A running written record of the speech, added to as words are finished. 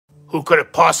Who could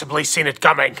have possibly seen it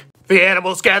coming? The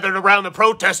animals gathered around the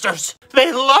protesters.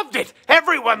 They loved it.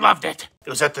 Everyone loved it. It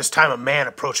was at this time a man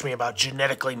approached me about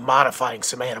genetically modifying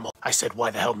some animal. I said,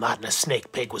 why the hell not, and a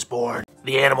snake pig was born.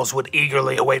 The animals would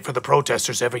eagerly await for the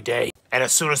protesters every day. And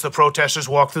as soon as the protesters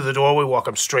walk through the door, we walk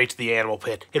them straight to the animal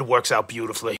pit. It works out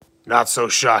beautifully. Not so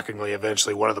shockingly,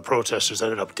 eventually one of the protesters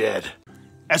ended up dead.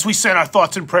 As we said our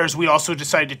thoughts and prayers, we also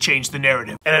decided to change the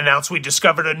narrative and announced we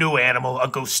discovered a new animal, a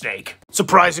ghost snake.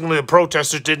 Surprisingly, the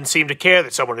protesters didn't seem to care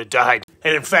that someone had died.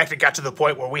 And in fact, it got to the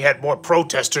point where we had more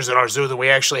protesters in our zoo than we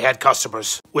actually had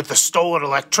customers. With the stolen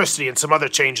electricity and some other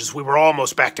changes, we were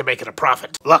almost back to making a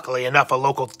profit. Luckily enough, a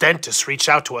local dentist reached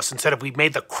out to us and said if we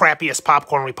made the crappiest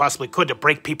popcorn we possibly could to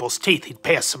break people's teeth, he'd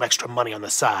pay us some extra money on the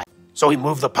side. So he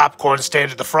moved the popcorn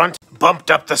stand to the front,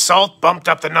 bumped up the salt, bumped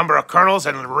up the number of kernels,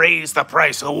 and raised the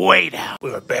price way down.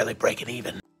 We were barely breaking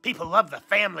even. People loved the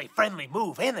family-friendly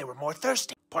move, and they were more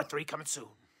thirsty. Part 3 coming soon.